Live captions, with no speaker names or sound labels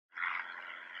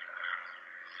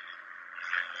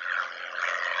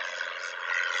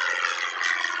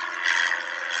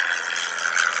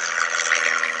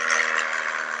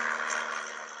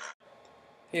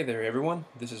Hey there everyone,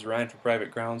 this is Ryan from Private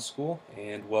Ground School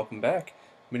and welcome back.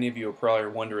 Many of you are probably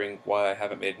wondering why I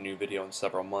haven't made a new video in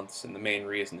several months, and the main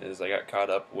reason is I got caught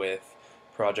up with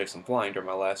projects and flying during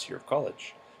my last year of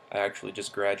college. I actually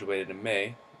just graduated in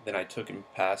May, then I took and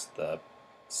passed the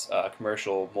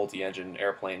commercial multi-engine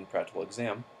airplane practical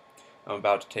exam. I'm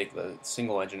about to take the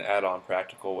single-engine add-on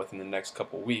practical within the next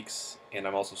couple weeks, and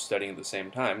I'm also studying at the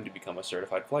same time to become a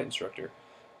certified flight instructor.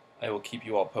 I will keep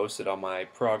you all posted on my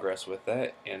progress with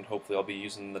that, and hopefully I'll be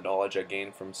using the knowledge I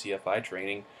gained from CFI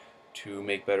training to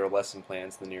make better lesson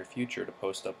plans in the near future to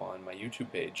post up on my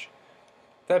YouTube page.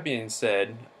 That being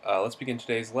said, let's begin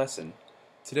today's lesson.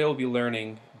 Today we'll be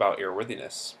learning about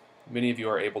airworthiness. Many of you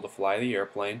are able to fly the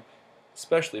airplane,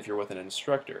 especially if you're with an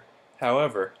instructor.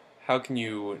 However, how can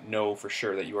you know for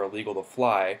sure that you are legal to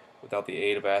fly without the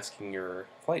aid of asking your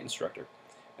flight instructor?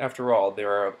 After all,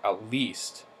 there are at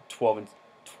least 12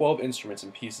 instruments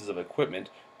and pieces of equipment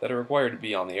that are required to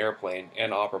be on the airplane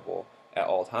and operable at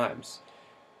all times.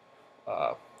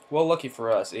 Well, lucky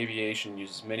for us, aviation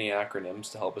uses many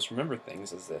acronyms to help us remember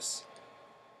things as this.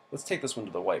 Let's take this one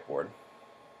to the whiteboard.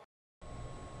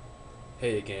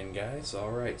 Hey again, guys.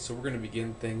 Alright, so we're going to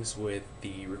begin things with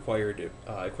the required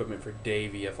equipment for day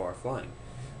VFR flying.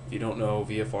 If you don't know,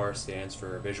 VFR stands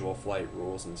for Visual Flight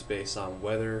Rules, and it's based on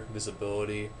weather,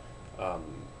 visibility,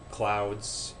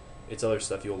 clouds. It's other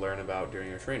stuff you'll learn about during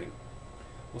your training.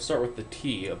 We'll start with the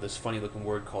T of this funny looking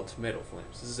word called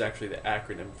tomatoflames. This is actually the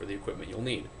acronym for the equipment you'll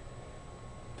need.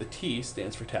 The T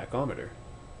stands for tachometer.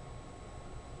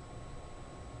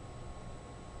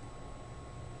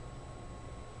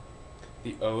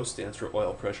 The O stands for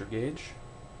oil pressure gauge.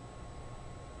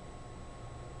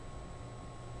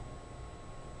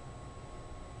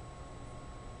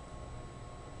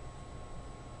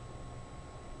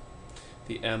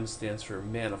 The M stands for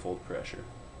manifold pressure.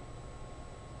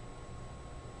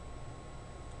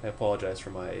 I apologize for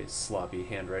my sloppy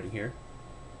handwriting here.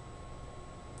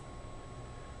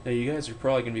 Now you guys are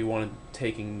probably going to be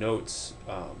taking notes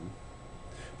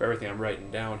for everything I'm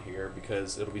writing down here,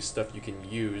 because it'll be stuff you can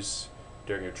use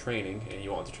during your training, and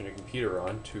you want to turn your computer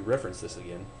on to reference this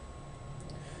again.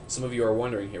 Some of you are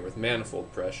wondering here with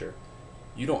manifold pressure.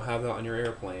 You don't have that on your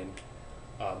airplane.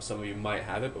 Some of you might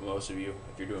have it, but most of you,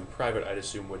 if you're doing private, I'd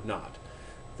assume would not.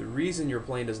 The reason your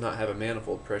plane does not have a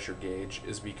manifold pressure gauge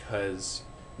is because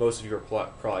most of you are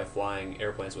probably flying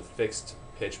airplanes with fixed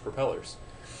pitch propellers.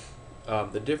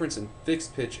 The difference in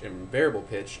fixed pitch and variable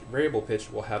pitch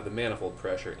will have the manifold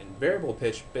pressure, and variable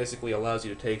pitch basically allows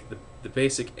you to take the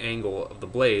basic angle of the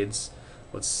blades,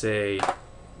 let's say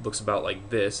looks about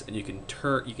like this, and you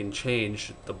can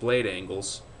change the blade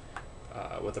angles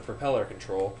with the propeller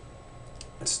control.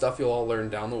 It's stuff you'll all learn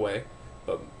down the way,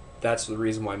 but that's the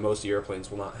reason why most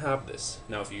airplanes will not have this.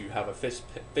 Now, if you have a fixed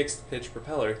pitch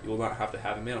propeller, you will not have to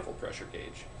have a manifold pressure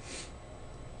gauge.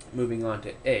 Moving on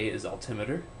to A is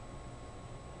altimeter.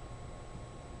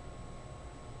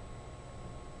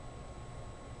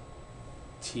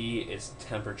 T is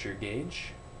temperature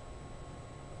gauge.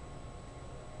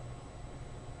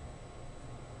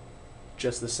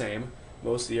 Just the same,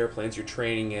 most of the airplanes you're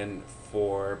training in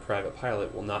for private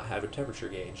pilot will not have a temperature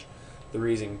gauge. The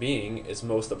reason being is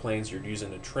most of the planes you're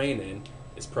using to train in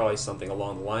is probably something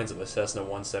along the lines of a Cessna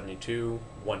 172,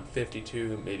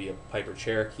 152, maybe a Piper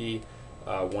Cherokee,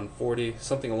 140,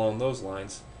 something along those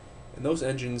lines. And those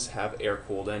engines have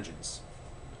air-cooled engines.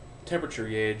 Temperature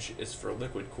gauge is for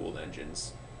liquid-cooled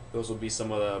engines. Those will be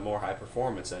some of the more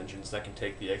high-performance engines that can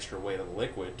take the extra weight of the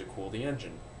liquid to cool the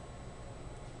engine.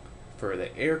 For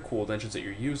the air-cooled engines that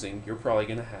you're using, you're probably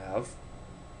going to have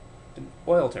an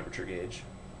oil temperature gauge.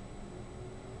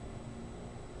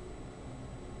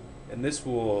 And this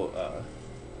will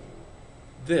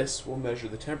measure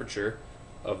the temperature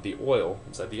of the oil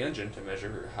inside the engine to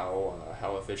measure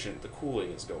how efficient the cooling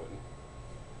is going.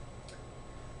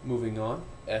 Moving on,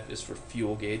 F is for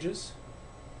fuel gauges.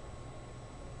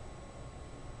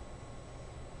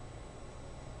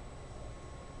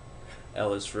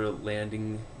 L is for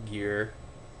landing gear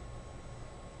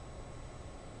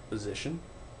position.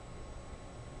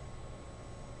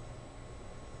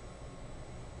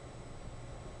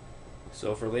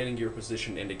 So for landing gear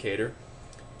position indicator,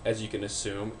 as you can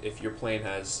assume, if your plane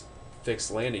has fixed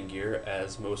landing gear,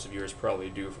 as most of yours probably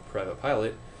do for private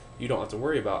pilot, you don't have to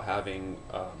worry about having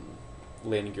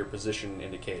landing gear position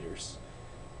indicators.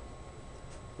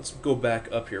 Let's go back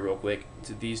up here real quick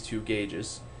to these two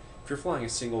gauges. If you're flying a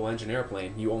single engine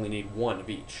airplane, you only need one of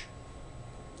each,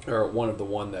 or one of the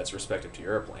one that's respective to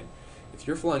your airplane. If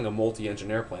you're flying a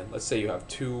multi-engine airplane, let's say you have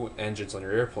two engines on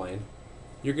your airplane,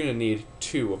 you're going to need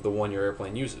two of the one your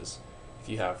airplane uses. If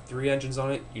you have 3 engines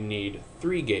on it, you need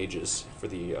 3 gauges for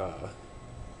the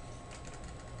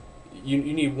you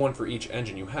need 1 for each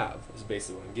engine you have, is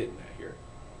basically what I'm getting at here.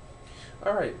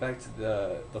 Alright, back to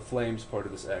the flames part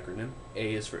of this acronym.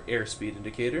 A is for airspeed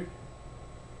indicator.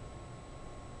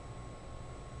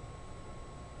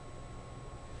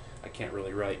 I can't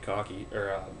really write cocky,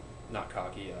 or not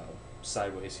cocky,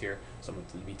 sideways here, so I'm going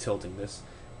to be tilting this.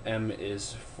 M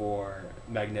is for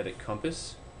magnetic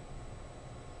compass.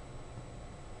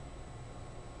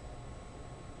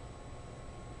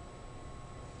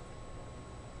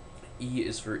 E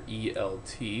is for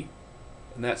ELT,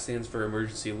 and that stands for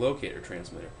emergency locator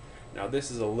transmitter. Now this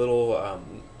is a little,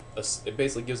 it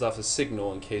basically gives off a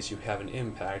signal in case you have an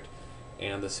impact,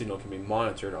 and the signal can be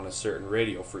monitored on a certain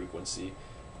radio frequency.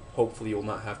 Hopefully you'll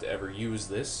not have to ever use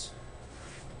this,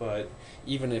 but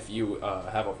even if you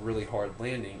have a really hard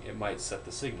landing, it might set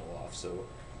the signal off, so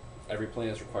every plane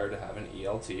is required to have an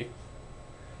ELT.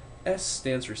 S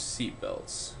stands for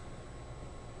seatbelts.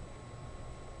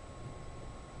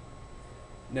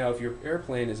 Now, if your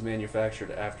airplane is manufactured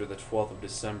after the 12th of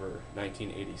December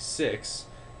 1986,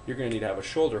 you're going to need to have a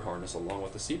shoulder harness along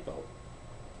with the seatbelt.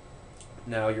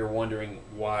 Now, you're wondering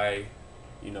why,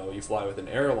 you fly with an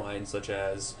airline such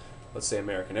as, let's say,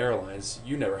 American Airlines.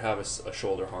 You never have a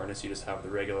shoulder harness, you just have the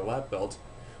regular lap belt.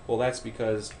 Well, that's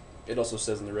because it also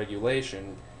says in the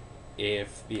regulation,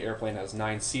 if the airplane has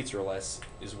 9 seats or less,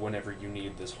 is whenever you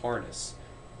need this harness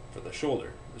for the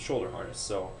shoulder harness.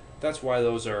 So that's why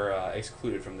those are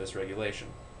excluded from this regulation.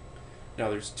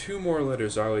 Now there's 2 more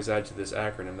letters I always add to this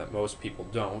acronym that most people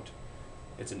don't.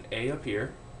 It's an A up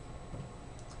here.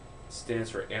 It stands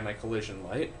for anti-collision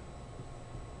light.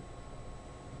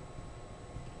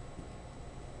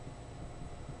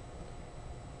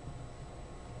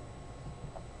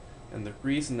 And the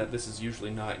reason that this is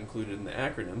usually not included in the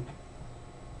acronym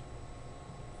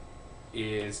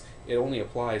is it only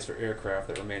applies for aircraft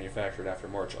that were manufactured after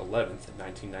March 11th,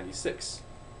 1996.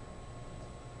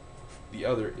 The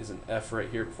other is an F right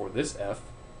here before this F,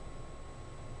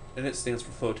 and it stands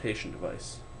for flotation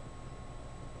device.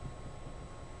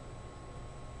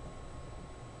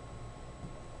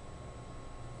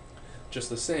 Just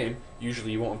the same,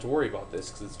 usually you won't have to worry about this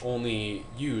because it's only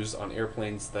used on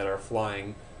airplanes that are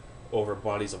flying over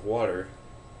bodies of water,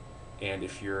 and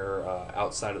if you're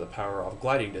outside of the power off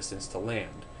gliding distance to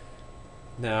land.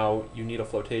 Now, you need a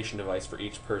flotation device for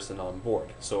each person on board.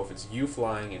 So if it's you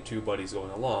flying and 2 buddies going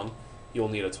along, you'll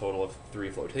need a total of 3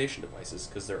 flotation devices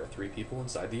because there are 3 people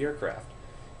inside the aircraft.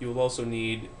 You will also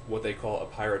need what they call a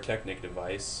pyrotechnic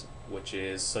device, which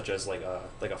is such as like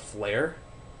a flare.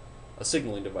 A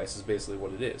signaling device is basically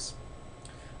what it is.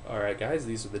 Alright guys,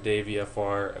 these are the day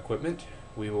VFR equipment.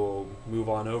 We will move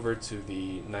on over to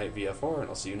the night VFR, and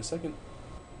I'll see you in a second.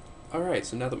 Alright,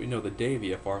 so now that we know the day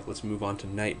VFR, let's move on to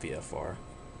night VFR.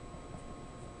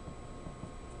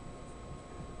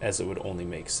 As it would only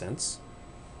make sense.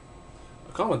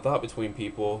 A common thought between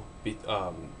people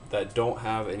that don't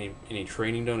have any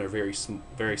training done or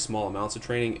very small amounts of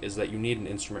training is that you need an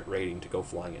instrument rating to go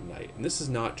flying at night, and this is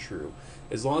not true.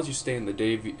 As long as you stay in the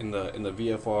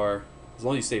VFR, as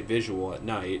long as you stay visual at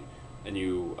night, and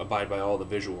you abide by all the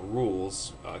visual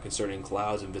rules concerning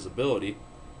clouds and visibility,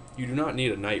 you do not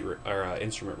need a night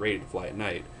instrument rated to fly at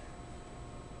night.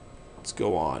 Let's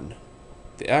go on.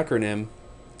 The acronym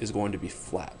is going to be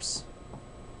FLAPS.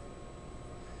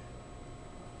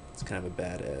 It's kind of a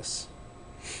badass.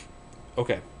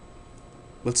 Okay,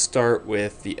 let's start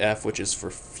with the F, which is for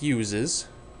fuses.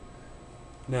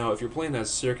 Now, if your plane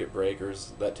has circuit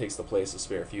breakers, that takes the place of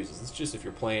spare fuses. It's just if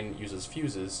your plane uses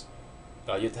fuses,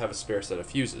 you have to have a spare set of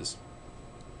fuses.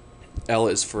 L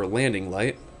is for landing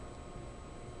light.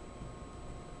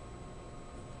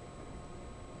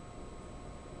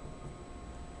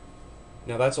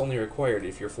 Now that's only required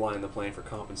if you're flying the plane for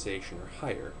compensation or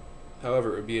hire.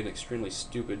 However, it would be an extremely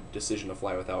stupid decision to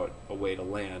fly without a way to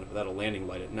land, without a landing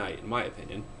light at night, in my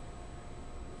opinion.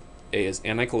 A is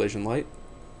anti-collision light.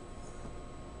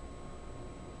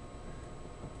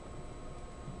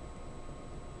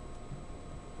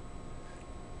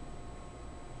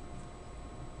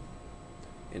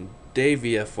 In day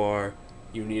VFR,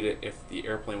 you need it if the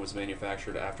airplane was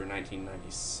manufactured after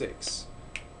 1996.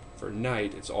 For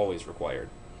night, it's always required.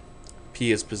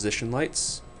 P is position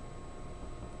lights.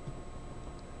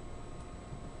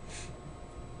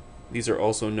 These are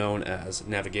also known as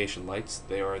navigation lights.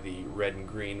 They are the red and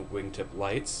green wingtip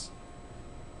lights.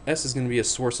 S is going to be a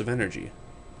source of energy.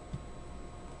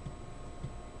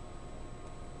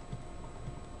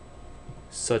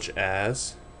 Such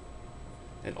as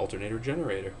an alternator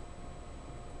generator.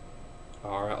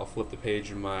 Alright, I'll flip the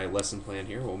page in my lesson plan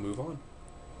here. We'll move on.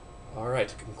 Alright,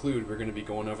 to conclude, we're going to be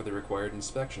going over the required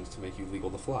inspections to make you legal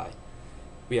to fly.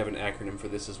 We have an acronym for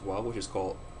this as well, which is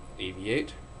called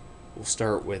aviate. We'll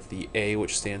start with the A,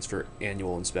 which stands for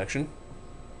annual inspection,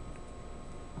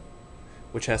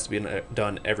 which has to be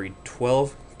done every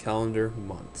 12 calendar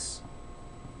months.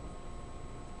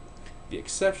 The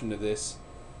exception to this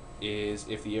is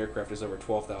if the aircraft is over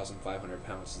 12,500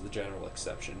 pounds, is the general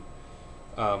exception.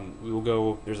 We will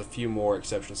go, there's a few more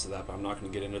exceptions to that, but I'm not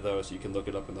going to get into those. You can look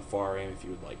it up in the FAR-AM if you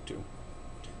would like to.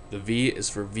 The V is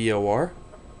for VOR.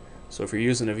 So if you're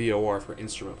using a VOR for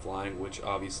instrument flying, which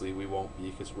obviously we won't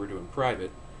be because we're doing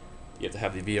private, you have to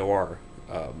have the VOR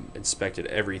inspected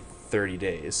every 30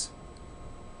 days,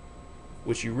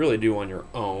 which you really do on your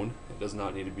own. It does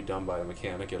not need to be done by a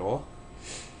mechanic at all.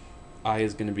 I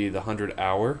is going to be the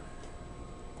 100-hour.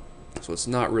 So it's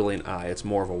not really an I, it's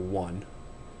more of a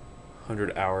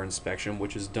 100-hour inspection,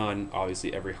 which is done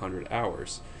obviously every 100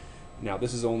 hours. Now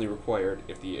this is only required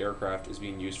if the aircraft is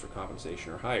being used for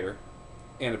compensation or hire,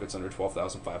 and if it's under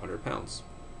 12,500 pounds.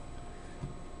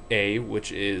 A,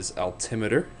 which is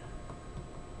altimeter.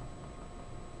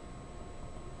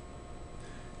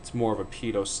 It's more of a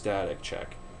pitot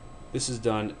check. This is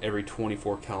done every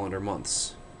 24 calendar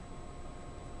months.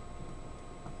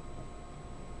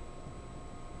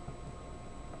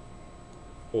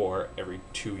 Or every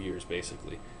 2 years,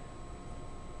 basically.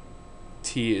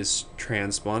 T is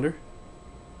transponder.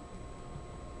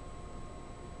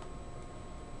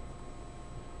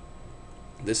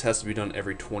 This has to be done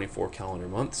every 24 calendar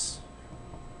months.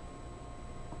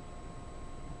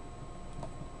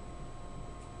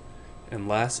 And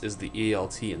last is the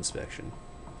ELT inspection.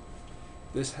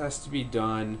 This has to be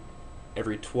done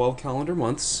every 12 calendar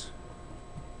months.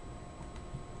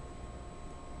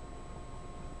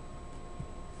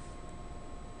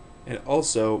 And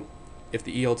also, if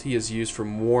the ELT is used for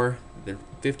more than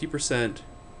 50%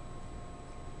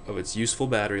 of its useful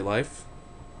battery life,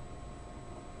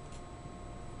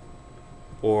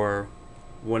 or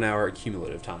 1 hour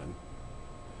accumulative time.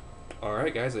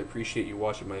 Alright guys, I appreciate you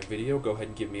watching my video. Go ahead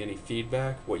and give me any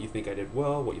feedback, what you think I did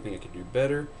well, what you think I could do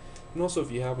better. And also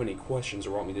if you have any questions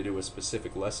or want me to do a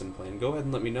specific lesson plan, go ahead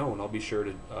and let me know, and I'll be sure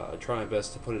to try my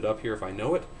best to put it up here if I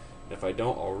know it. And if I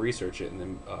don't, I'll research it and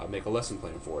then make a lesson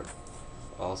plan for it.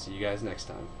 I'll see you guys next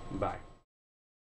time. Bye.